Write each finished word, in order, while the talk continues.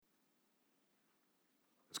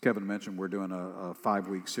As Kevin mentioned, we're doing a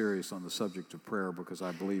 5-week series on the subject of prayer because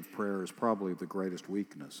I believe prayer is probably the greatest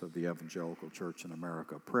weakness of the evangelical church in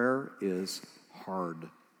America. Prayer is hard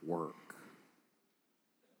work.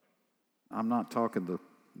 I'm not talking the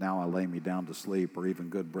now I lay me down to sleep or even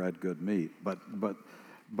good bread, good meat, but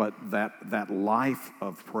that life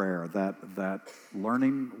of prayer, that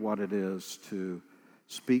learning what it is to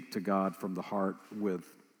speak to God from the heart with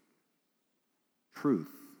truth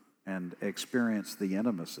and experience the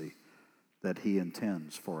intimacy that He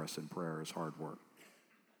intends for us in prayer is hard work.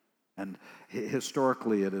 And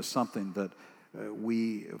historically, it is something that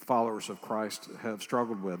we followers of Christ have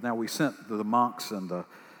struggled with. Now, we sent the monks and the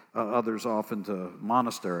others off into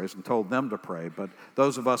monasteries and told them to pray, but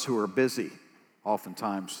those of us who are busy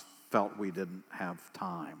oftentimes felt we didn't have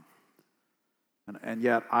time. And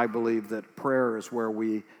yet, I believe that prayer is where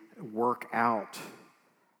we work out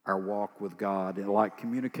our walk with God. And like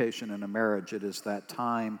communication in a marriage, it is that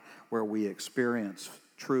time where we experience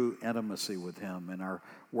true intimacy with Him in our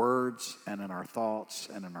words and in our thoughts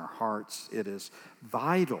and in our hearts. It is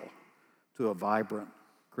vital to a vibrant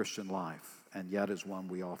Christian life, and yet is one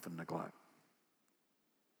we often neglect.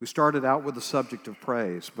 We started out with the subject of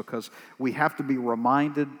praise because we have to be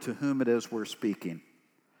reminded to whom it is we're speaking.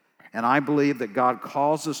 And I believe that God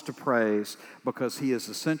calls us to praise because He is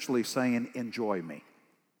essentially saying, enjoy me.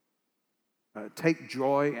 Take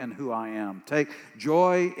joy in who I am. Take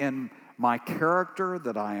joy in my character,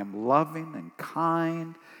 that I am loving and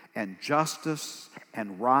kind and justice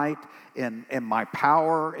and right, in my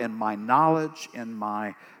power, in my knowledge, in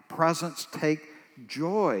my presence. Take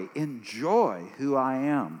joy, enjoy who I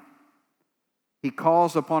am. He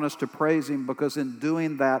calls upon us to praise Him because in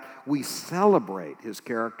doing that, we celebrate His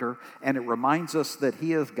character, and it reminds us that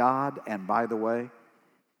He is God, and by the way,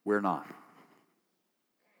 we're not.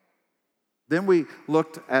 Then we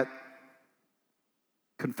looked at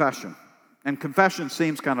confession. And confession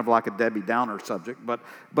seems kind of like a Debbie Downer subject, but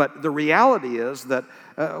the reality is that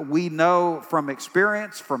we know from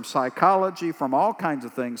experience, from psychology, from all kinds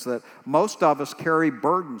of things, that most of us carry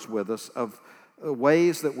burdens with us of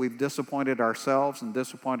ways that we've disappointed ourselves and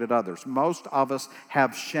disappointed others. Most of us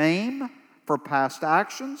have shame for past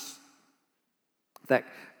actions that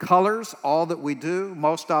colors all that we do.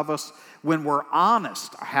 Most of us, when we're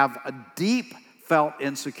honest, have a deep felt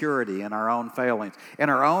insecurity in our own failings, in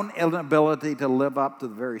our own inability to live up to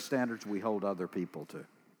the very standards we hold other people to.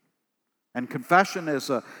 And confession is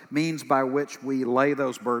a means by which we lay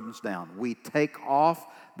those burdens down. We take off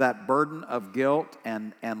that burden of guilt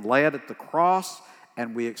and lay it at the cross,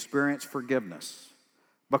 and we experience forgiveness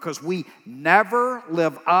because we never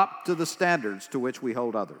live up to the standards to which we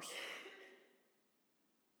hold others.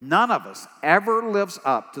 None of us ever lives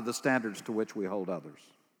up to the standards to which we hold others.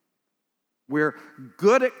 We're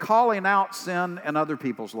good at calling out sin in other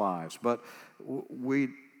people's lives, but we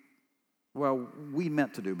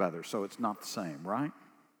meant to do better, so it's not the same, right?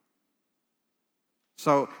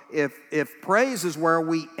 So if praise is where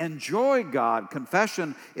we enjoy God,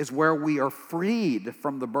 confession is where we are freed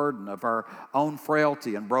from the burden of our own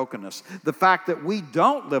frailty and brokenness. The fact that we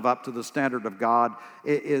don't live up to the standard of God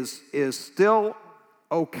is still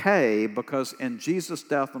okay, because in Jesus'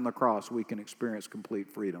 death on the cross, we can experience complete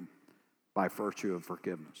freedom by virtue of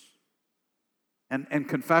forgiveness. And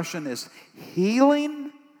confession is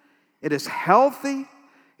healing. It is healthy.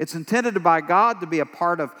 It's intended by God to be a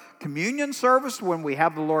part of communion service when we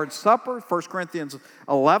have the Lord's Supper. 1 Corinthians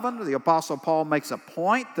 11, the Apostle Paul makes a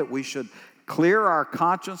point that we should clear our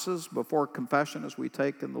consciences before confession as we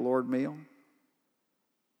take in the Lord's meal.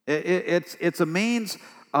 It's a means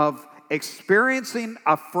of experiencing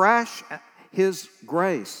afresh His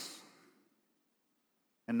grace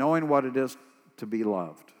and knowing what it is to be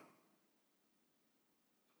loved.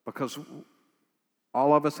 Because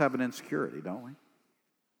all of us have an insecurity, don't we?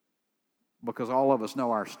 Because all of us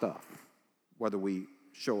know our stuff, whether we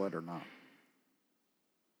show it or not.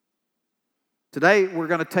 Today, we're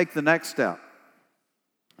going to take the next step.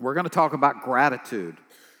 We're going to talk about gratitude.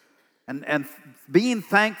 And being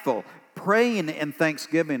thankful, praying in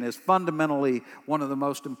thanksgiving is fundamentally one of the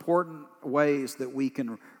most important ways that we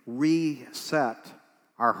can reset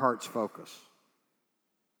our heart's focus.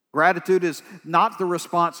 Gratitude is not the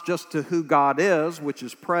response just to who God is, which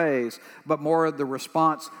is praise, but more the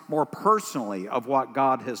response more personally of what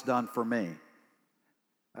God has done for me.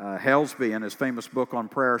 Halsby, in his famous book on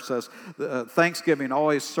prayer, says, thanksgiving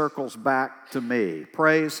always circles back to me.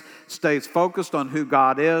 Praise stays focused on who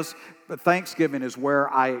God is, but thanksgiving is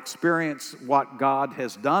where I experience what God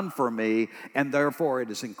has done for me, and therefore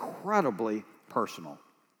it is incredibly personal.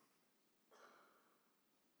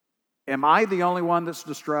 Am I the only one that's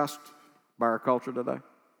distressed by our culture today?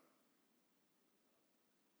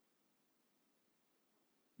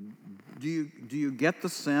 do you get the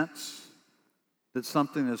sense that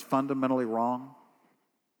something is fundamentally wrong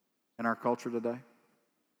in our culture today?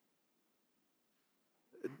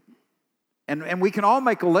 And we can all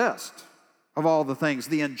make a list of all the things,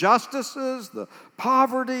 the injustices, the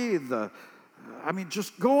poverty,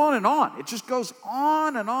 just go on and on. It just goes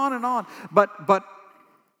on and on and on. But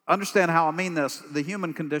understand how I mean this. The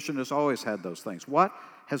human condition has always had those things. What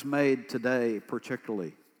has made today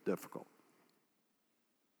particularly difficult?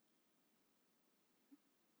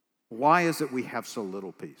 Why is it we have so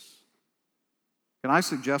little peace? Can I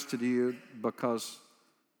suggest to you because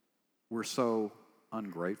we're so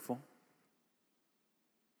ungrateful?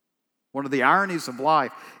 One of the ironies of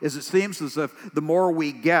life is it seems as if the more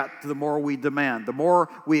we get, the more we demand. The more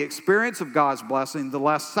we experience of God's blessing, the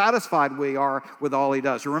less satisfied we are with all He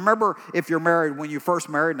does. You remember if you're married, when you first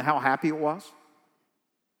married and how happy it was?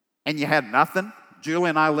 And you had nothing? Julie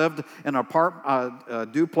and I lived in a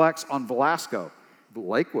duplex on Velasco,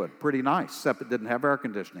 Lakewood, pretty nice, except it didn't have air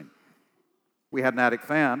conditioning. We had an attic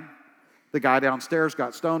fan. The guy downstairs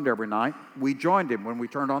got stoned every night. We joined him when we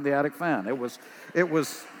turned on the attic fan. It was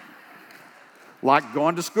like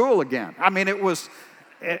going to school again.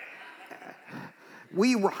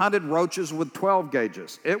 We hunted roaches with 12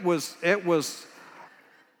 gauges. It was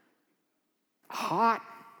hot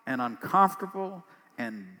and uncomfortable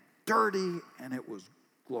and dirty, and it was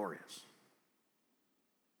glorious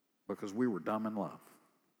because we were dumb in love.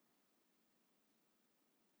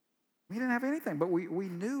 We didn't have anything, but we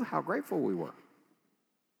knew how grateful we were.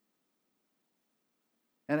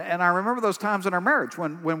 And I remember those times in our marriage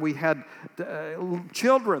when we had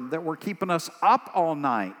children that were keeping us up all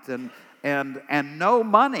night and no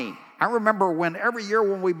money. I remember when every year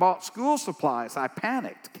when we bought school supplies, I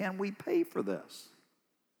panicked. Can we pay for this?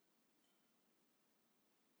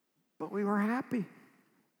 But we were happy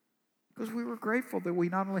because we were grateful that we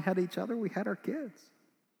not only had each other, we had our kids.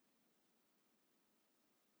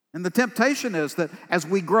 And the temptation is that as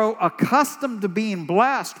we grow accustomed to being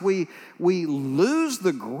blessed, we lose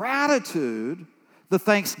the gratitude, the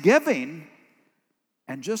thanksgiving,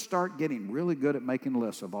 and just start getting really good at making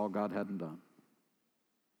lists of all God hadn't done.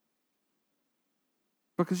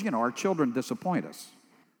 Because, our children disappoint us.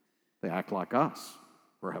 They act like us,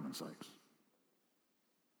 for heaven's sakes.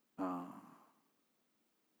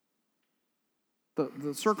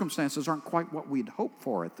 The circumstances aren't quite what we'd hoped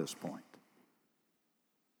for at this point.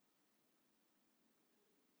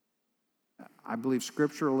 I believe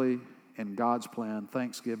scripturally, in God's plan,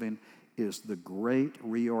 thanksgiving is the great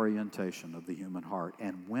reorientation of the human heart.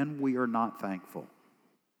 And when we are not thankful,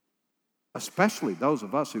 especially those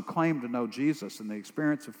of us who claim to know Jesus and the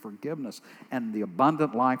experience of forgiveness and the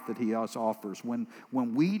abundant life that He offers, when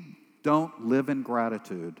we don't live in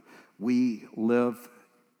gratitude, we live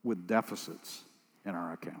with deficits in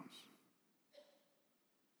our accounts.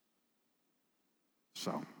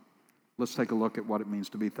 So, let's take a look at what it means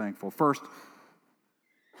to be thankful. First,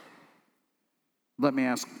 let me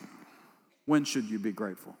ask, when should you be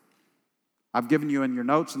grateful? I've given you in your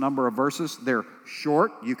notes a number of verses. They're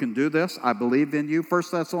short. You can do this. I believe in you.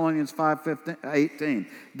 1 Thessalonians 5:18.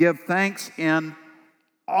 Give thanks in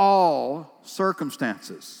all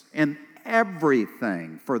circumstances, in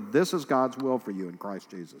everything, for this is God's will for you in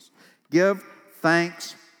Christ Jesus. Give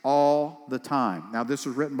thanks all the time. Now, this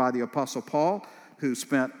was written by the Apostle Paul,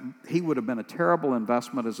 he would have been a terrible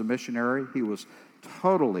investment as a missionary. He was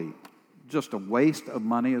totally just a waste of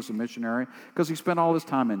money as a missionary because he spent all his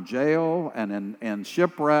time in jail and in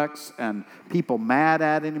shipwrecks and people mad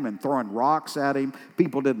at him and throwing rocks at him.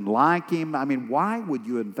 People didn't like him. Why would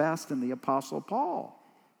you invest in the Apostle Paul?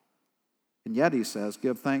 And yet he says,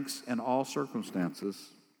 give thanks in all circumstances,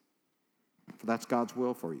 for that's God's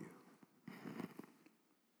will for you.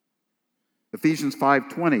 Ephesians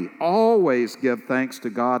 5:20, always give thanks to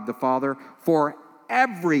God the Father for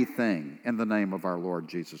everything in the name of our Lord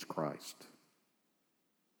Jesus Christ.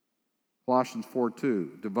 Colossians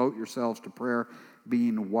 4:2, devote yourselves to prayer,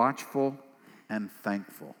 being watchful and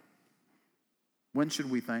thankful. When should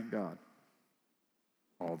we thank God?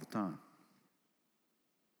 All the time.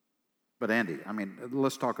 But Andy,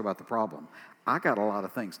 let's talk about the problem. I got a lot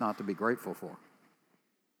of things not to be grateful for.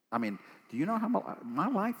 Do you know how my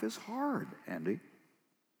life is hard, Andy? Do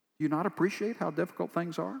you not appreciate how difficult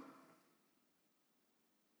things are?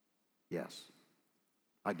 Yes,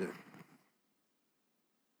 I do.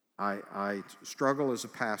 I struggle as a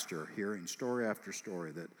pastor hearing story after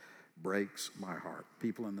story that breaks my heart.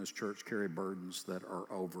 People in this church carry burdens that are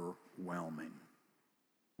overwhelming.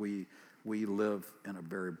 We live in a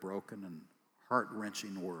very broken and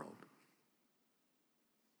heart-wrenching world.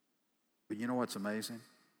 But you know what's amazing?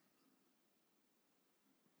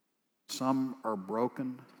 Some are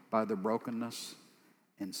broken by the brokenness,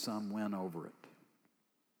 and some win over it.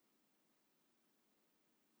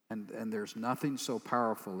 And there's nothing so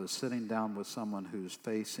powerful as sitting down with someone who's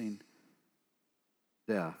facing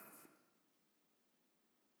death,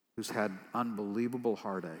 who's had unbelievable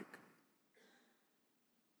heartache,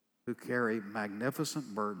 who carry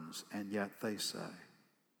magnificent burdens, and yet they say,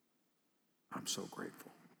 I'm so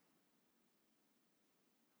grateful.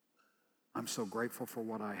 I'm so grateful for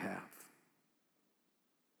what I have.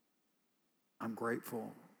 I'm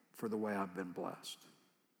grateful for the way I've been blessed.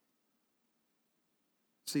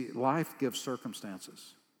 See, life gives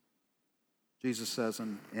circumstances. Jesus says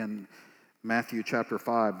in Matthew chapter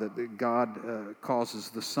 5 that God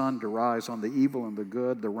causes the sun to rise on the evil and the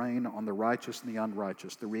good, the rain on the righteous and the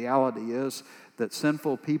unrighteous. The reality is that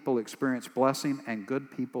sinful people experience blessing and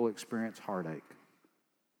good people experience heartache.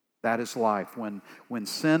 That is life. When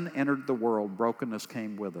sin entered the world, brokenness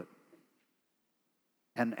came with it.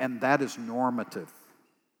 And that is normative.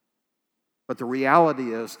 But the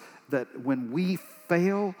reality is that when we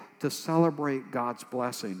fail to celebrate God's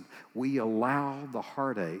blessing, we allow the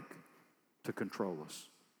heartache to control us.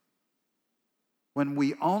 When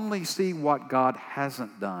we only see what God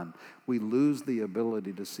hasn't done, we lose the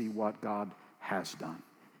ability to see what God has done.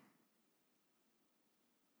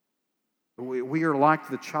 We are like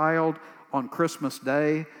the child on Christmas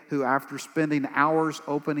Day who, after spending hours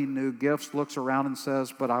opening new gifts, looks around and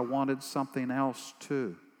says, but I wanted something else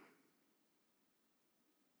too.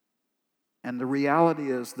 And the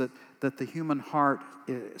reality is that the human heart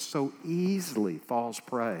so easily falls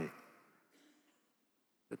prey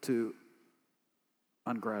to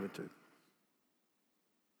ingratitude.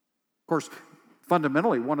 Of course,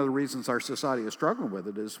 fundamentally, one of the reasons our society is struggling with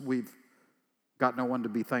it is we've got no one to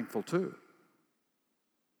be thankful to.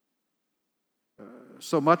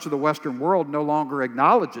 So much of the Western world no longer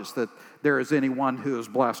acknowledges that there is anyone who has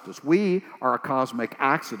blessed us. We are a cosmic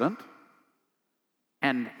accident,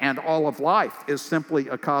 and all of life is simply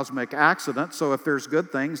a cosmic accident. So if there's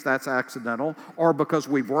good things, that's accidental, or because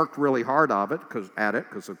we've worked really hard at it,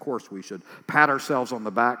 because of course we should pat ourselves on the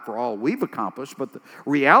back for all we've accomplished. But the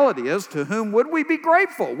reality is, to whom would we be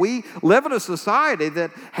grateful? We live in a society that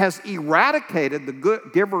has eradicated the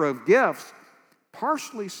good giver of gifts.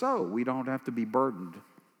 Partially so, we don't have to be burdened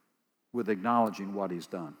with acknowledging what he's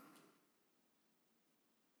done.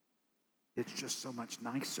 It's just so much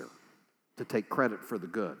nicer to take credit for the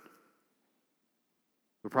good.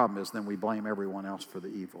 The problem is then we blame everyone else for the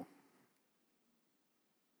evil.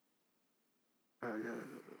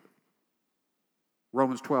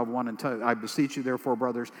 Romans 12:1 and 2, I beseech you therefore,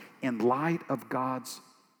 brothers, in light of God's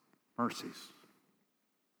mercies.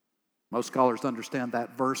 Most scholars understand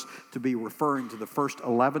that verse to be referring to the first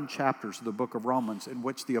 11 chapters of the book of Romans, in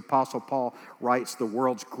which the Apostle Paul writes the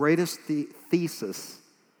world's greatest thesis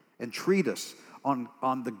and treatise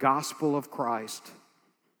on the gospel of Christ,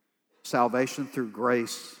 salvation through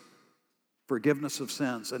grace, forgiveness of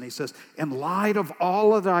sins. And he says, in light of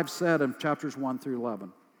all that I've said in chapters 1 through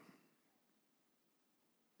 11,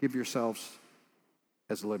 give yourselves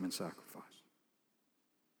as a living sacrifice.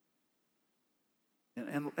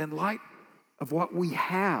 In light of what we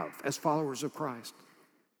have as followers of Christ,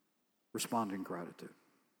 respond in gratitude.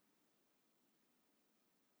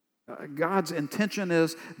 God's intention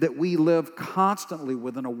is that we live constantly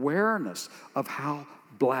with an awareness of how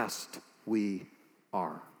blessed we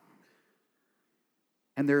are.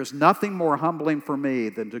 And there is nothing more humbling for me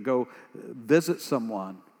than to go visit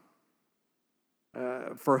someone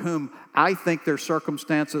for whom I think their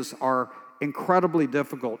circumstances are incredibly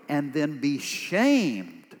difficult, and then be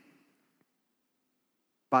shamed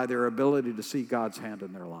by their ability to see God's hand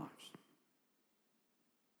in their lives.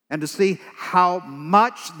 And to see how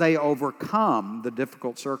much they overcome the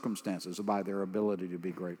difficult circumstances by their ability to be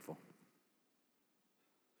grateful.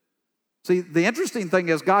 See, the interesting thing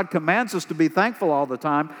is God commands us to be thankful all the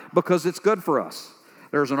time because it's good for us.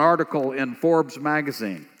 There's an article in Forbes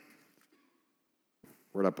magazine.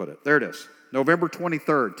 Where'd I put it? There it is. November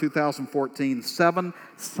 23rd, 2014, 7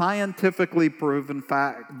 scientifically proven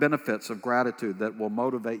benefits of gratitude that will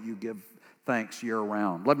motivate you to give thanks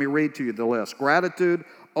year-round. Let me read to you the list. Gratitude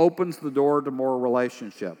opens the door to more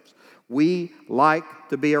relationships. We like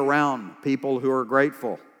to be around people who are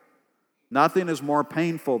grateful. Nothing is more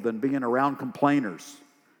painful than being around complainers.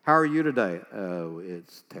 How are you today? Oh,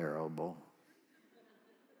 it's terrible.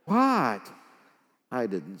 What? I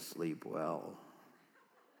didn't sleep well.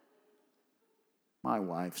 My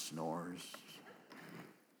wife snores.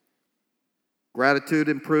 Gratitude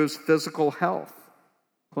improves physical health,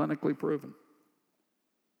 clinically proven.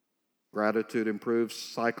 Gratitude improves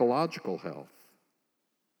psychological health.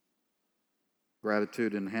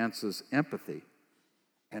 Gratitude enhances empathy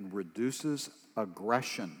and reduces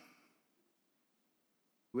aggression.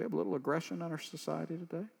 Do we have a little aggression in our society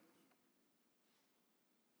today?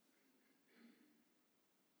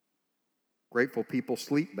 Grateful people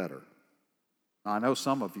sleep better. Now, I know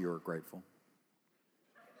some of you are grateful.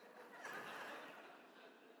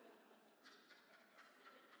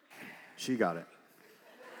 She got it.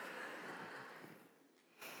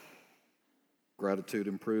 Gratitude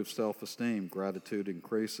improves self-esteem. Gratitude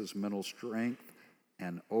increases mental strength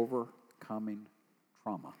and overcoming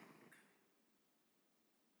trauma.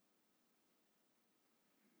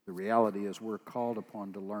 The reality is we're called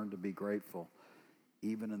upon to learn to be grateful,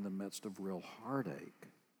 even in the midst of real heartache,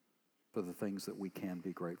 for the things that we can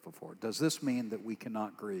be grateful for. Does this mean that we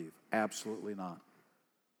cannot grieve? Absolutely not.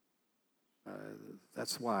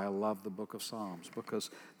 That's why I love the book of Psalms, because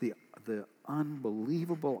the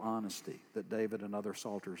unbelievable honesty that David and other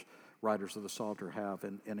writers of the Psalter have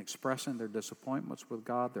in expressing their disappointments with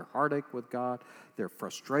God, their heartache with God, their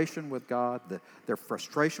frustration with God, their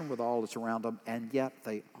frustration with all that's around them, and yet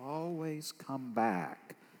they always come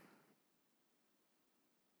back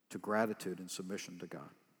to gratitude and submission to God.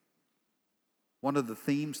 One of the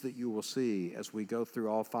themes that you will see as we go through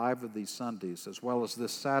all 5 of these Sundays, as well as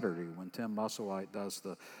this Saturday when Tim Musselwhite does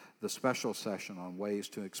the special session on ways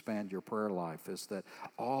to expand your prayer life, is that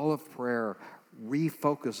all of prayer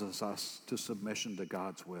refocuses us to submission to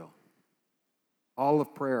God's will. All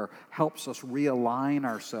of prayer helps us realign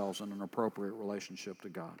ourselves in an appropriate relationship to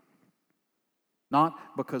God.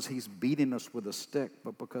 Not because He's beating us with a stick,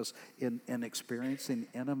 but because in experiencing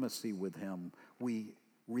intimacy with Him, we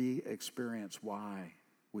re-experience why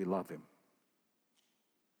we love Him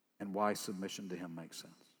and why submission to Him makes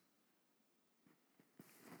sense.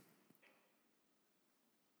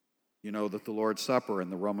 You know that the Lord's Supper in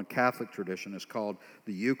the Roman Catholic tradition is called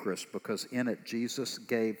the Eucharist because in it Jesus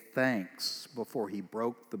gave thanks before He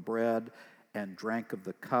broke the bread and drank of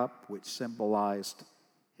the cup, which symbolized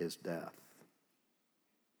His death.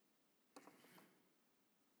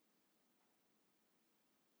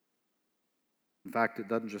 In fact, it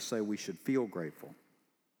doesn't just say we should feel grateful.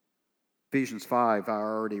 Ephesians 5, I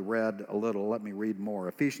already read a little. Let me read more.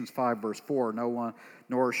 Ephesians 5, verse 4,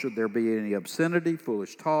 nor should there be any obscenity,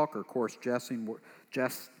 foolish talk, or coarse joking,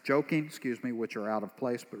 which are out of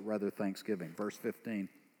place, but rather thanksgiving. Verse 15,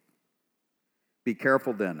 be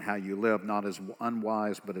careful then how you live, not as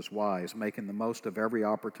unwise, but as wise, making the most of every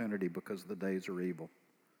opportunity because the days are evil.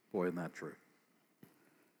 Boy, isn't that true?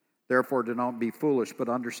 Therefore, do not be foolish, but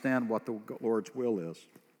understand what the Lord's will is.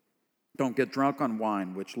 Don't get drunk on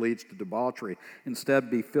wine, which leads to debauchery. Instead,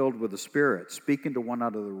 be filled with the Spirit, speaking to one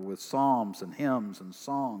another with psalms and hymns and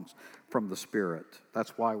songs from the Spirit.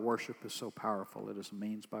 That's why worship is so powerful. It is a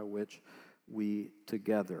means by which we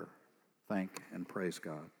together thank and praise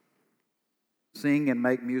God. Sing and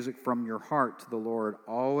make music from your heart to the Lord,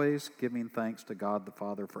 always giving thanks to God the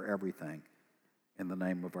Father for everything, in the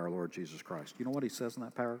name of our Lord Jesus Christ. You know what he says in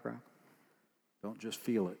that paragraph? Don't just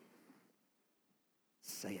feel it.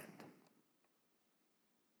 Say it.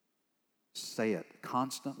 Say it.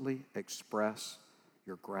 Constantly express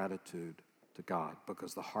your gratitude to God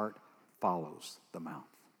because the heart follows the mouth.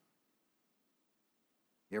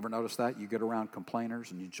 You ever notice that? You get around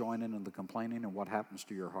complainers and you join in the complaining, and what happens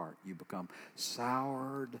to your heart? You become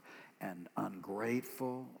soured and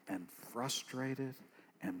ungrateful and frustrated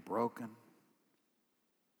and broken.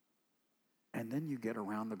 And then you get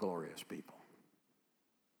around the glorious people.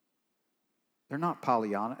 They're not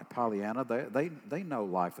Pollyanna. They know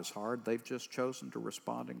life is hard. They've just chosen to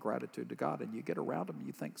respond in gratitude to God. And you get around them and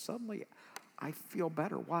you think, suddenly, I feel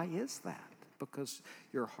better. Why is that? Because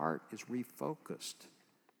your heart is refocused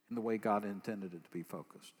in the way God intended it to be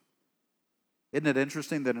focused. Isn't it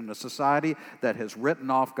interesting that in a society that has written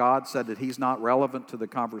off God, said that He's not relevant to the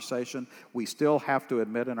conversation, we still have to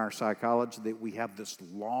admit in our psychology that we have this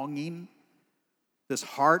longing, this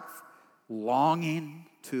heart longing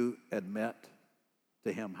to admit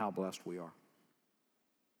to Him how blessed we are.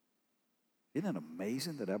 Isn't it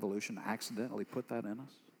amazing that evolution accidentally put that in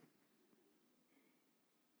us?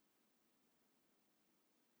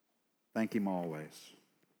 Thank Him always.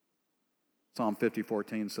 Psalm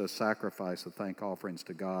 50:14 says, sacrifice of thank offerings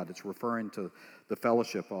to God. It's referring to the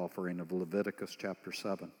fellowship offering of Leviticus chapter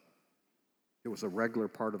 7. It was a regular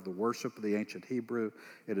part of the worship of the ancient Hebrew.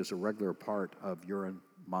 It is a regular part of your and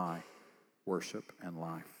my worship and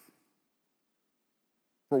life.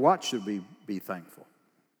 For what should we be thankful?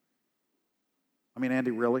 I mean,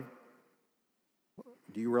 Andy, really?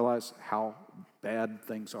 Do you realize how bad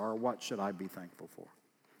things are? What should I be thankful for?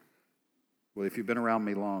 Well, if you've been around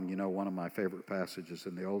me long, you know one of my favorite passages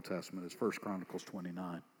in the Old Testament is 1 Chronicles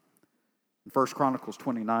 29. In 1 Chronicles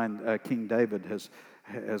 29, King David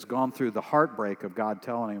has gone through the heartbreak of God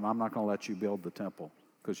telling him, I'm not going to let you build the temple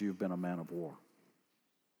because you've been a man of war.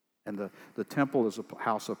 And the temple is a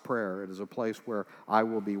house of prayer. It is a place where I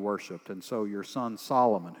will be worshipped. And so your son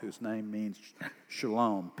Solomon, whose name means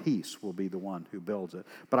shalom, peace, will be the one who builds it.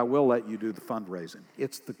 But I will let you do the fundraising.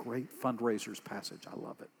 It's the great fundraisers passage. I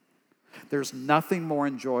love it. There's nothing more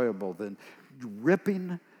enjoyable than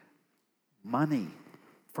ripping money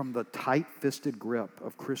from the tight-fisted grip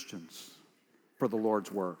of Christians for the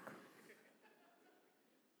Lord's work.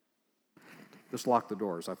 Just lock the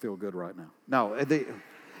doors. I feel good right now. No,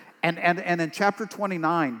 and in chapter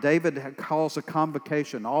 29, David calls a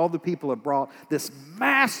convocation. All the people have brought this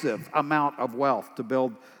massive amount of wealth to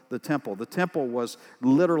build the temple. The temple was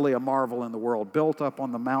literally a marvel in the world, built up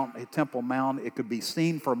on the Temple Mount. It could be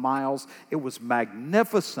seen for miles. It was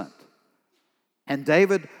magnificent. And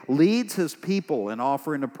David leads his people in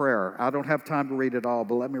offering a prayer. I don't have time to read it all,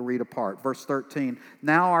 but let me read a part. Verse 13,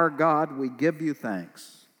 now our God, we give you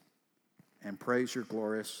thanks and praise your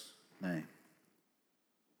glorious name.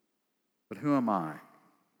 But who am I?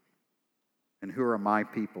 And who are my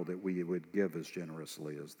people that we would give as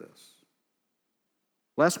generously as this?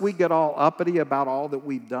 Lest we get all uppity about all that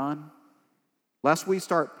we've done, lest we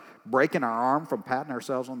start breaking our arm from patting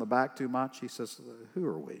ourselves on the back too much, he says, who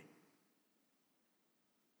are we?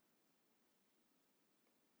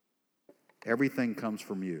 Everything comes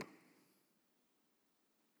from you.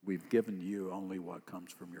 We've given you only what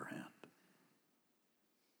comes from your hand.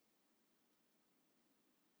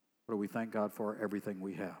 What do we thank God for? Everything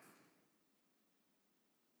we have.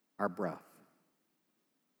 Our breath.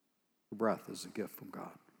 The breath is a gift from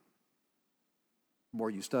God. The more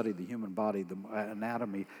you study the human body, the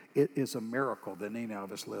anatomy, it is a miracle that any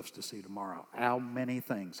of us lives to see tomorrow. How many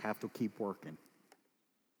things have to keep working?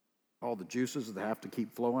 All the juices that have to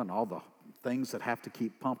keep flowing, all the things that have to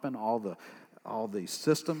keep pumping, all the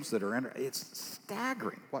systems that are in it. It's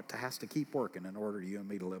staggering what has to keep working in order for you and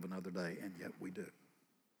me to live another day, and yet we do.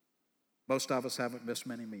 Most of us haven't missed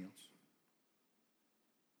many meals.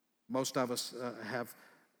 Most of us have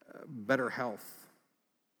better health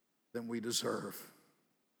than we deserve.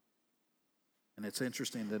 And it's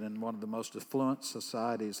interesting that in one of the most affluent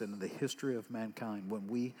societies in the history of mankind, when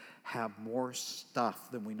we have more stuff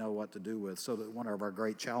than we know what to do with, so that one of our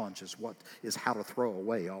great challenges is how to throw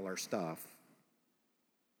away all our stuff,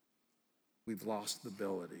 we've lost the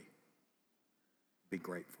ability to be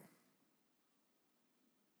grateful.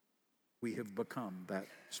 We have become that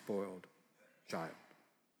spoiled child.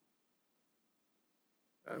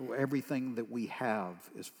 Everything that we have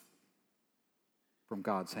is from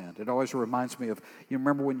God's hand. It always reminds me of, you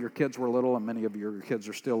remember when your kids were little, and many of your kids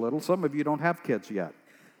are still little. Some of you don't have kids yet.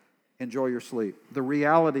 Enjoy your sleep. The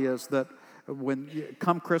reality is that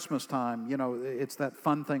come Christmas time, it's that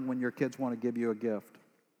fun thing when your kids want to give you a gift.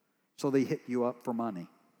 So they hit you up for money.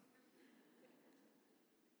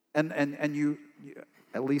 And you,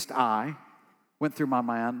 at least I, went through my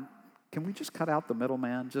mind, can we just cut out the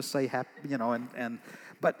middleman? Just say happy,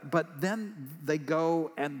 but then they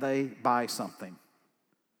go and they buy something.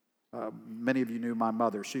 Many of you knew my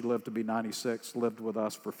mother. She lived to be 96, lived with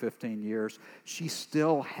us for 15 years. She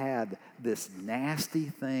still had this nasty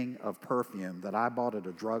thing of perfume that I bought at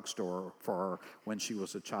a drugstore for her when she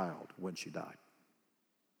was a child, when she died.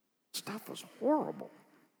 Stuff was horrible.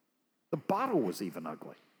 The bottle was even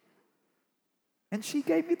ugly. And she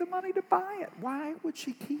gave me the money to buy it. Why would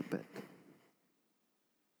she keep it?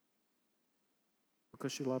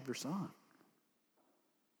 Because she loved her son.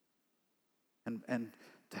 And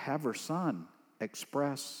to have her son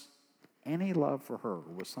express any love for her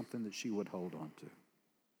was something that she would hold on to.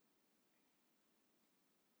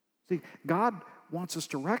 See, God wants us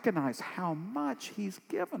to recognize how much He's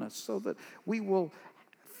given us so that we will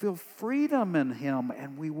feel freedom in Him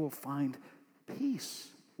and we will find peace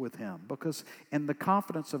with Him. Because in the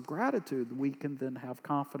confidence of gratitude, we can then have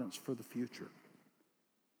confidence for the future,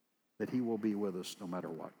 that He will be with us no matter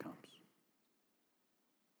what comes.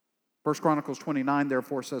 1 Chronicles 29,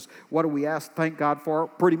 therefore, says, what do we thank God for?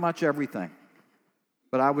 Pretty much everything.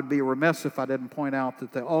 But I would be remiss if I didn't point out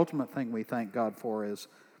that the ultimate thing we thank God for is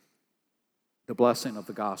the blessing of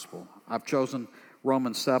the gospel. I've chosen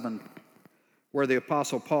Romans 7, where the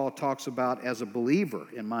Apostle Paul talks about, as a believer,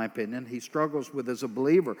 in my opinion, he struggles with, as a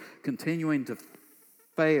believer, continuing to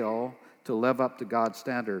fail to live up to God's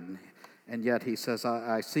standard. And yet he says,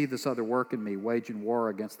 I see this other work in me, waging war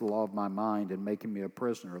against the law of my mind and making me a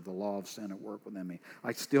prisoner of the law of sin at work within me.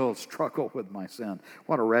 I still struggle with my sin.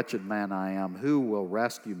 What a wretched man I am. Who will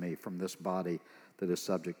rescue me from this body that is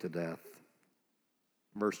subject to death?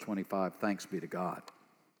 Verse 25, thanks be to God,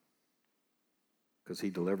 because he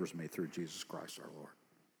delivers me through Jesus Christ our Lord.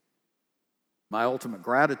 My ultimate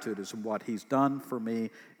gratitude is in what he's done for me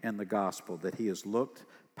in the gospel, that he has looked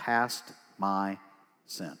past my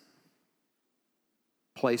sin,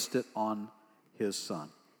 placed it on his Son,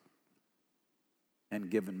 and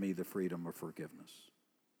given me the freedom of forgiveness.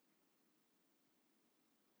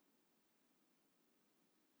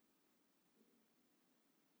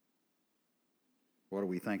 What do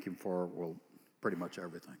we thank him for? Well, pretty much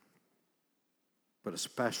everything, but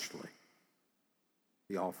especially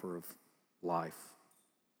the offer of life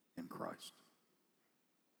in Christ.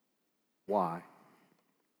 Why?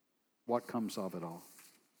 What comes of it all?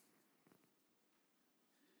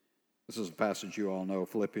 This is a passage you all know,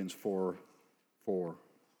 Philippians 4:4.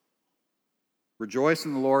 Rejoice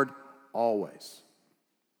in the Lord always,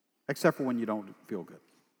 except for when you don't feel good.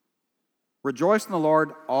 Rejoice in the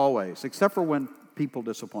Lord always, except for when people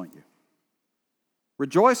disappoint you.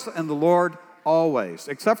 Rejoice in the Lord always,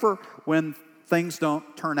 except for when things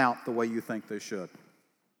don't turn out the way you think they should.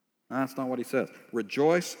 That's not what he says.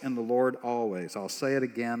 Rejoice in the Lord always. I'll say it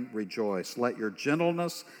again, rejoice. Let your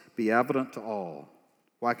gentleness be evident to all.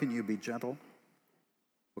 Why can you be gentle?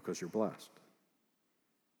 Because you're blessed.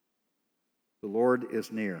 The Lord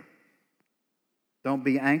is near. Don't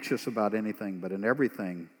be anxious about anything, but in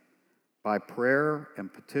everything, by prayer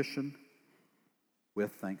and petition,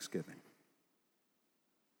 with thanksgiving.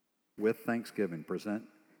 With thanksgiving, present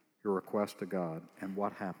your request to God. And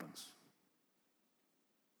what happens?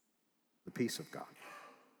 The peace of God.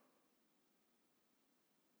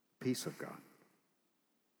 The peace of God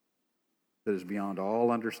that is beyond all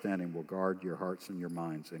understanding will guard your hearts and your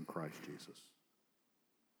minds in Christ Jesus.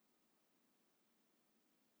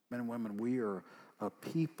 Men and women, we are a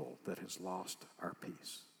people that has lost our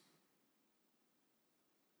peace.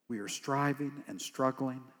 We are striving and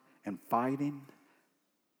struggling and fighting.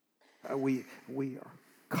 We are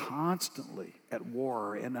constantly at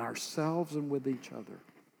war in ourselves and with each other,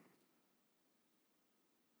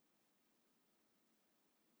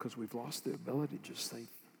 because we've lost the ability to just say,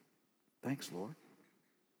 thanks, Lord.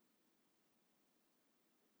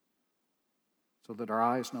 So that our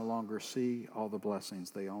eyes no longer see all the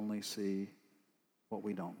blessings. They only see what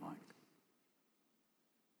we don't like.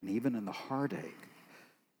 And even in the heartache,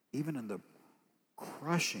 even in the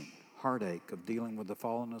crushing heartache of dealing with the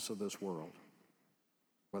fallenness of this world,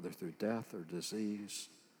 whether through death or disease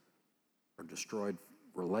or destroyed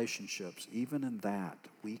relationships, even in that,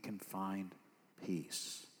 we can find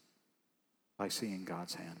peace by seeing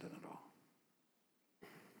God's hand in it all.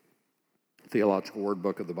 Theological Word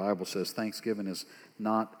Book of the Bible says thanksgiving is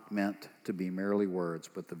not meant to be merely words,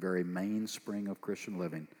 but the very mainspring of Christian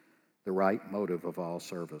living, the right motive of all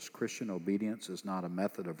service. Christian obedience is not a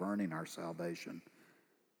method of earning our salvation.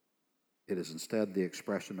 It is instead the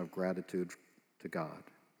expression of gratitude to God,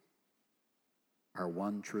 our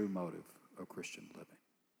one true motive of Christian living.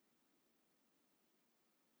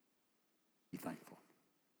 Be thankful.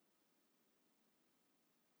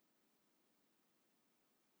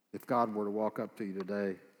 If God were to walk up to you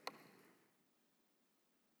today,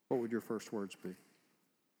 what would your first words be?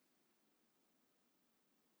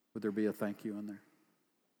 Would there be a thank you in there?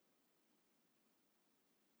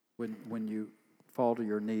 When you fall to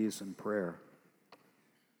your knees in prayer,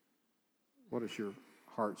 what is your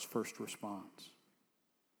heart's first response?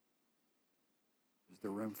 Is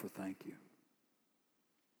there room for thank you?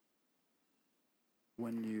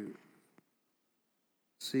 When you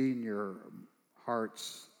see in your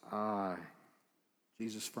heart's eye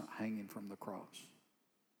Jesus hanging from the cross,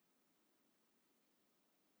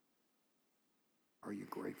 are you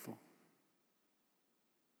grateful?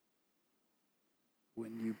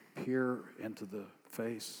 When you peer into the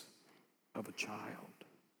face of a child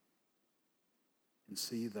and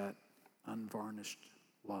see that unvarnished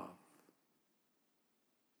love,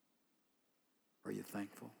 are you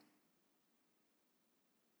thankful?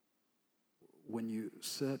 When you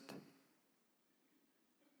sit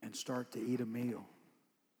and start to eat a meal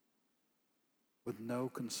with no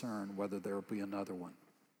concern whether there will be another one,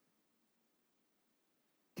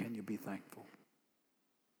 can you be thankful?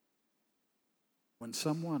 When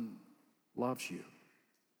someone loves you,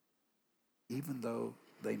 even though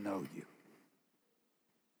they know you,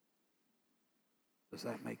 does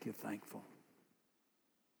that make you thankful?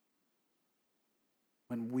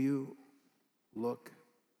 When we look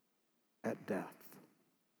at death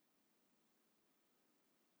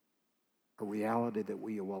a reality that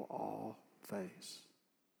we will all face.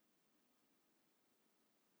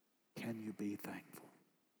 Can you be thankful?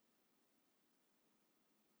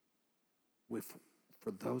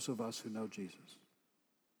 For those of us who know Jesus,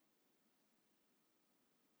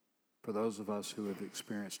 for those of us who have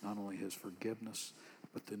experienced not only his forgiveness,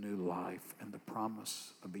 but the new life and the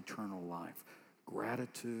promise of eternal life,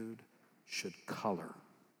 gratitude should color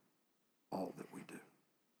all that we do.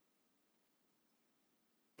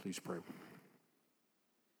 Please pray with me.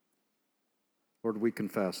 Lord, we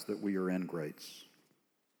confess that we are ingrates.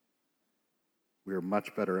 We are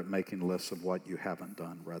much better at making lists of what you haven't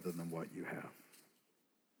done rather than what you have.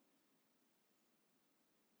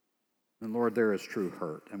 And Lord, there is true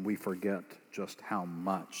hurt, and we forget just how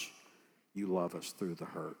much you love us through the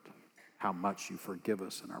hurt, how much you forgive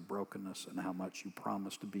us in our brokenness, and how much you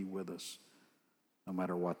promise to be with us no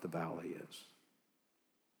matter what the valley is.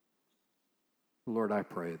 Lord, I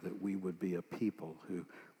pray that we would be a people who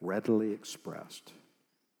readily expressed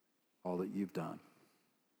all that you've done,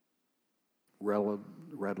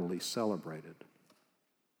 readily celebrated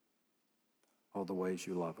all the ways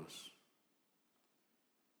you love us,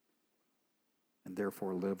 and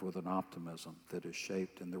therefore live with an optimism that is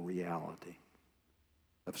shaped in the reality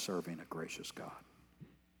of serving a gracious God.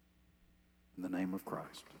 In the name of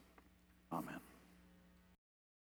Christ, amen.